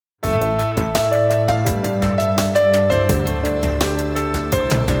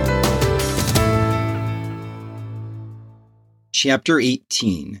Chapter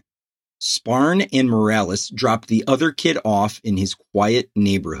 18. Sparn and Morales dropped the other kid off in his quiet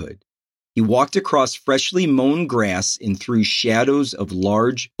neighborhood. He walked across freshly mown grass and through shadows of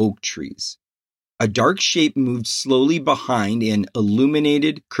large oak trees. A dark shape moved slowly behind an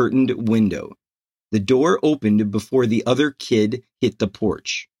illuminated, curtained window. The door opened before the other kid hit the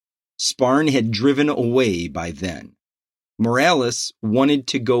porch. Sparn had driven away by then. Morales wanted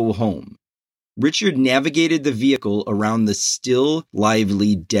to go home. Richard navigated the vehicle around the still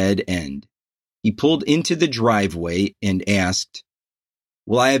lively dead end. He pulled into the driveway and asked,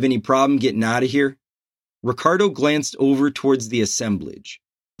 "Will I have any problem getting out of here?" Ricardo glanced over towards the assemblage.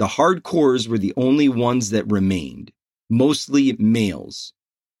 The hardcores were the only ones that remained, mostly males.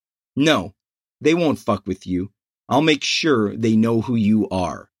 "No, they won't fuck with you. I'll make sure they know who you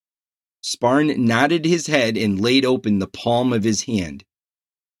are." Sparn nodded his head and laid open the palm of his hand.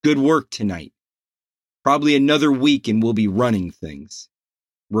 "Good work tonight. Probably another week and we'll be running things."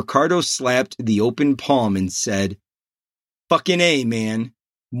 Ricardo slapped the open palm and said, "Fucking A, man.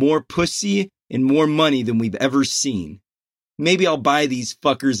 More pussy and more money than we've ever seen. Maybe I'll buy these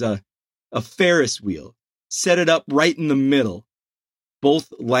fuckers a Ferris wheel. Set it up right in the middle."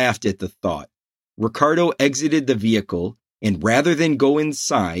 Both laughed at the thought. Ricardo exited the vehicle and rather than go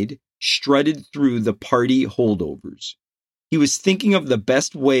inside, strutted through the party holdovers. He was thinking of the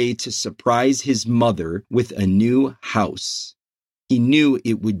best way to surprise his mother with a new house. He knew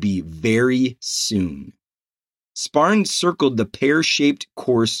it would be very soon. Sparn circled the pear-shaped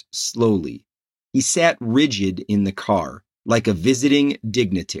course slowly. He sat rigid in the car, like a visiting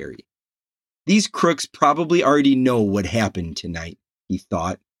dignitary. "These crooks probably already know what happened tonight," he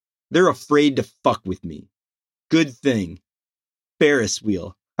thought. "They're afraid to fuck with me. Good thing. Ferris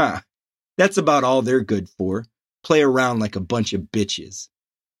wheel, ha! That's about all they're good for. Play around like a bunch of bitches."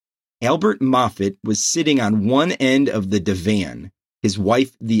 Albert Moffat was sitting on one end of the divan, his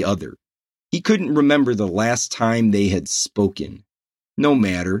wife the other. He couldn't remember the last time they had spoken. No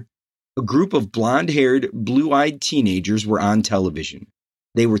matter. A group of blonde-haired, blue-eyed teenagers were on television.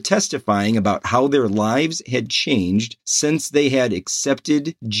 They were testifying about how their lives had changed since they had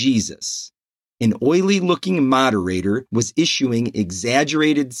accepted Jesus. An oily-looking moderator was issuing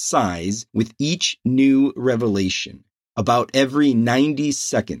exaggerated sighs with each new revelation, about every 90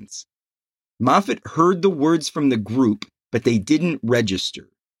 seconds. Moffat heard the words from the group, but they didn't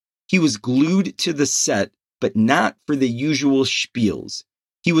register. He was glued to the set, but not for the usual spiels.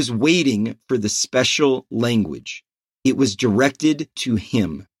 He was waiting for the special language. It was directed to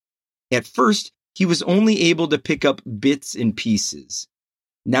him. At first, he was only able to pick up bits and pieces.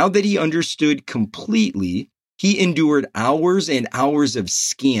 Now that he understood completely, he endured hours and hours of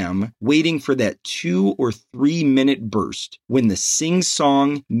scam waiting for that 2 or 3 minute burst when the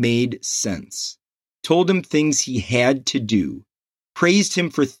sing-song made sense, told him things he had to do, praised him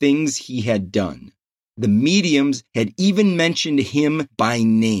for things he had done. The mediums had even mentioned him by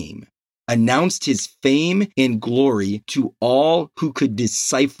name, announced his fame and glory to all who could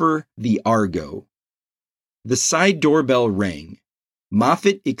decipher the argot. The side doorbell rang.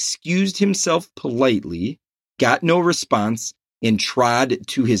 Moffat excused himself politely, got no response, and trod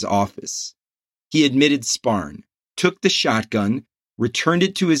to his office. He admitted Sparn, took the shotgun, returned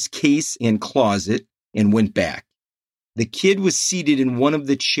it to his case and closet, and went back. The kid was seated in one of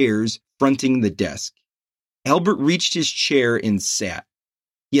the chairs fronting the desk. Albert reached his chair and sat.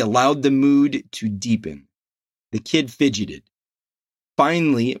 He allowed the mood to deepen. The kid fidgeted.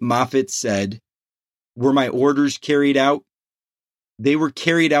 Finally, Moffat said, "Were my orders carried out?" "They were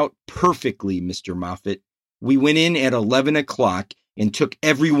carried out perfectly, Mr. Moffat. We went in at 11 o'clock and took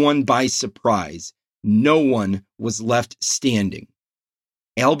everyone by surprise. No one was left standing."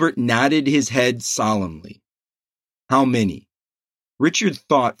 Albert nodded his head solemnly. "How many?" Richard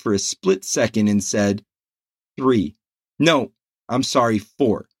thought for a split second and said, 3. "No, I'm sorry,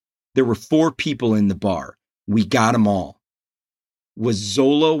 4. There were 4 people in the bar. We got 'em all." "Was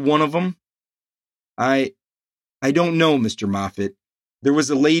Zola one of them?" I don't know, Mr. Moffat. There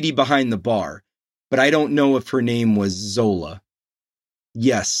was a lady behind the bar, but I don't know if her name was Zola."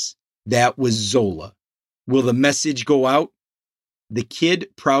 "Yes, that was Zola. Will the message go out?" The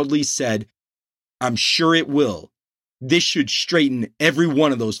kid proudly said, "I'm sure it will. This should straighten every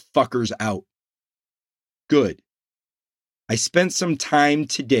one of those fuckers out." "Good. I spent some time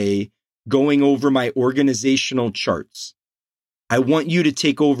today going over my organizational charts. I want you to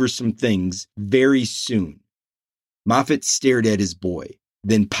take over some things very soon." Moffat stared at his boy,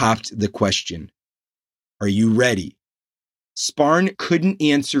 then popped the question, "Are you ready?" Sparn couldn't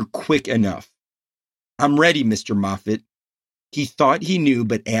answer quick enough. "I'm ready, Mr. Moffat." He thought he knew,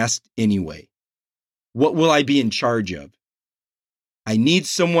 but asked anyway. "What will I be in charge of?" I need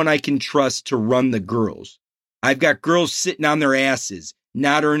someone I can trust to run the girls. I've got girls sitting on their asses,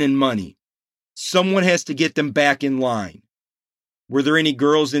 not earning money. Someone has to get them back in line. Were there any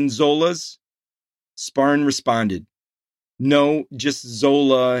girls in Zola's? Sparn responded, No, just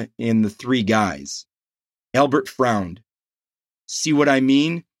Zola and the 3 guys. Albert frowned. See what I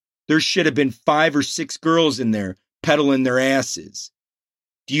mean? There should have been 5 or 6 girls in there peddling their asses.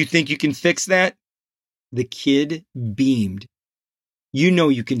 Do you think you can fix that? The kid beamed. You know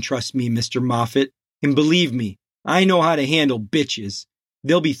you can trust me, Mr. Moffat, and believe me, I know how to handle bitches.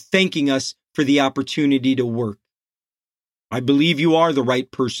 They'll be thanking us for the opportunity to work. I believe you are the right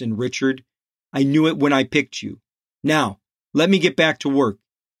person, Richard. I knew it when I picked you. Now, let me get back to work.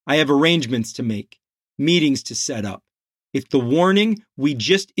 I have arrangements to make, meetings to set up. If the warning we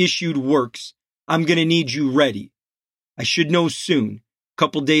just issued works, I'm going to need you ready. I should know soon, a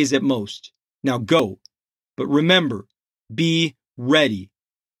couple days at most. Now go. But remember, be ready.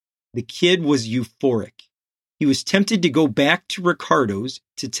 The kid was euphoric. He was tempted to go back to Ricardo's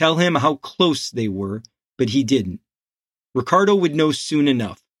to tell him how close they were, but he didn't. Ricardo would know soon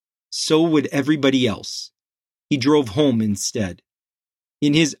enough. So would everybody else. He drove home instead.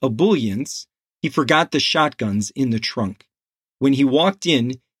 In his ebullience, he forgot the shotguns in the trunk. When he walked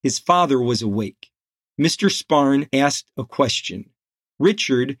in, his father was awake. Mr. Sparn asked a question.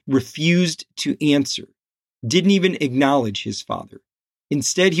 Richard refused to answer, didn't even acknowledge his father.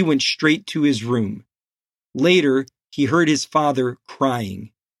 Instead, he went straight to his room. Later, he heard his father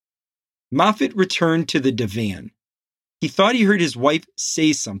crying. Moffat returned to the divan. He thought he heard his wife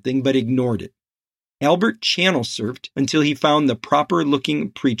say something, but ignored it. Albert channel surfed until he found the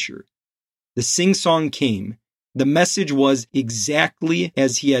proper-looking preacher. The sing-song came. The message was exactly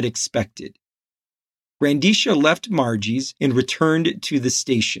as he had expected. Grandisha left Margie's and returned to the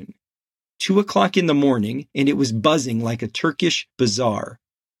station. 2 o'clock in the morning, and it was buzzing like a Turkish bazaar.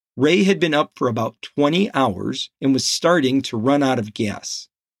 Ray had been up for about 20 hours and was starting to run out of gas.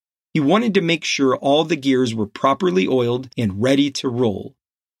 He wanted to make sure all the gears were properly oiled and ready to roll.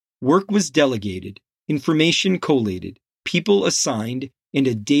 Work was delegated, information collated, people assigned, and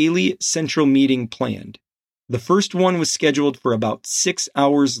a daily central meeting planned. The first one was scheduled for about 6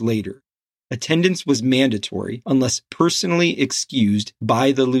 hours later. Attendance was mandatory unless personally excused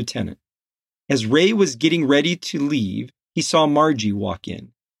by the lieutenant. As Ray was getting ready to leave, he saw Margie walk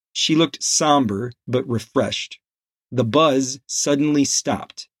in. She looked somber but refreshed. The buzz suddenly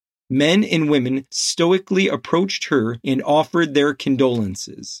stopped. Men and women stoically approached her and offered their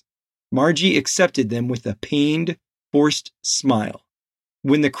condolences. Margie accepted them with a pained, forced smile.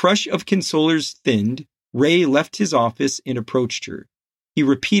 When the crush of consolers thinned, Ray left his office and approached her. He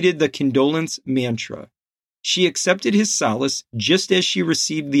repeated the condolence mantra. She accepted his solace just as she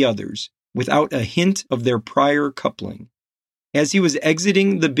received the others, without a hint of their prior coupling. As he was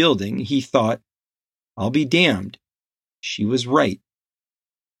exiting the building, he thought, I'll be damned. She was right.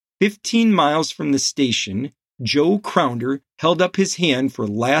 15 miles from the station, Joe Crowder held up his hand for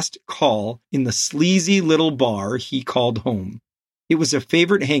last call in the sleazy little bar he called home. It was a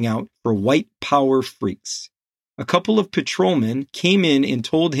favorite hangout for white power freaks. A couple of patrolmen came in and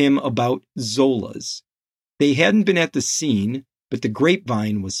told him about Zola's. They hadn't been at the scene, but the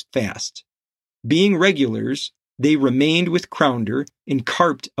grapevine was fast. Being regulars, they remained with Crowder and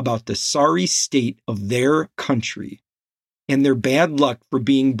carped about the sorry state of their country and their bad luck for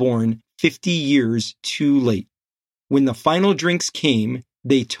being born 50 years too late. When the final drinks came,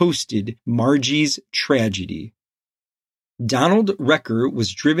 they toasted Margie's tragedy. Donald Recker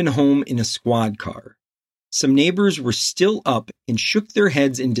was driven home in a squad car. Some neighbors were still up and shook their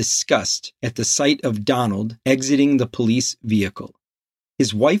heads in disgust at the sight of Donald exiting the police vehicle.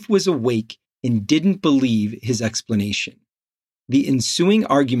 His wife was awake and didn't believe his explanation. The ensuing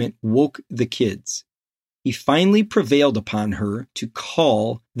argument woke the kids. He finally prevailed upon her to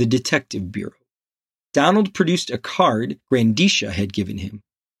call the detective bureau. Donald produced a card Grandisha had given him.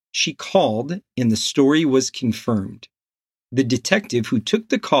 She called, and the story was confirmed. The detective who took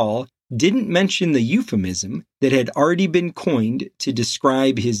the call didn't mention the euphemism that had already been coined to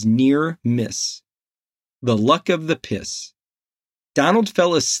describe his near miss. The luck of the piss. Donald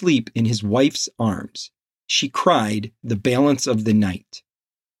fell asleep in his wife's arms. She cried the balance of the night.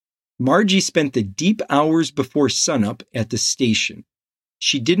 Margie spent the deep hours before sunup at the station.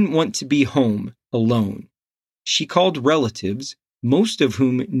 She didn't want to be home alone. She called relatives, most of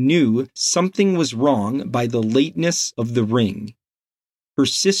whom knew something was wrong by the lateness of the ring. Her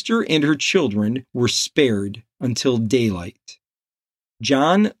sister and her children were spared until daylight.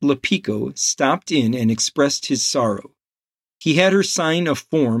 John Lepico stopped in and expressed his sorrow. He had her sign a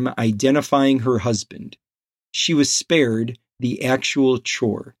form identifying her husband. She was spared the actual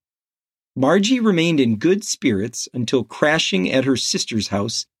chore. Margie remained in good spirits until crashing at her sister's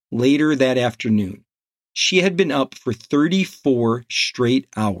house later that afternoon. She had been up for 34 straight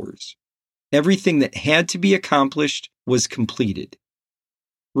hours. Everything that had to be accomplished was completed.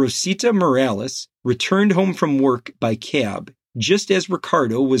 Rosita Morales returned home from work by cab just as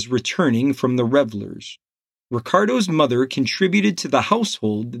Ricardo was returning from the revelers. Ricardo's mother contributed to the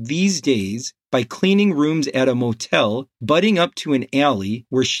household these days by cleaning rooms at a motel butting up to an alley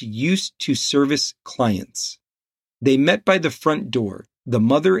where she used to service clients. They met by the front door, the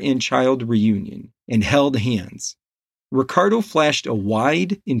mother and child reunion, and held hands. Ricardo flashed a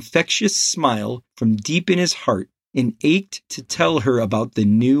wide, infectious smile from deep in his heart and ached to tell her about the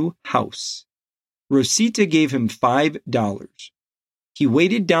new house. Rosita gave him $5. He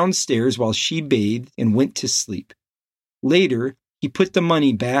waited downstairs while she bathed and went to sleep. Later, he put the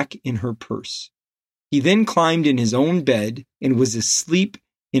money back in her purse. He then climbed in his own bed and was asleep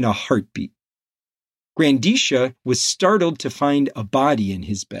in a heartbeat. Grandisha was startled to find a body in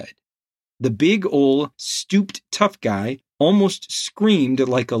his bed. The big old stooped tough guy almost screamed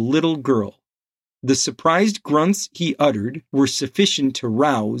like a little girl. The surprised grunts he uttered were sufficient to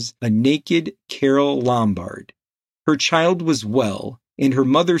rouse a naked Carol Lombard. Her child was well, and her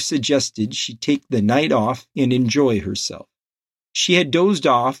mother suggested she take the night off and enjoy herself. She had dozed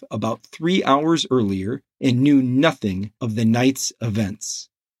off about 3 hours earlier and knew nothing of the night's events.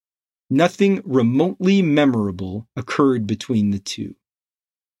 Nothing remotely memorable occurred between the two.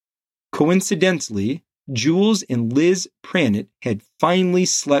 Coincidentally, Jules and Liz Prannett had finally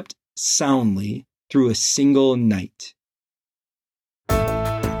slept soundly through a single night.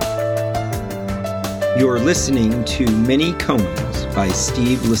 You're listening to Many Cones by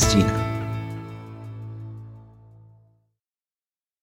Steve Listina.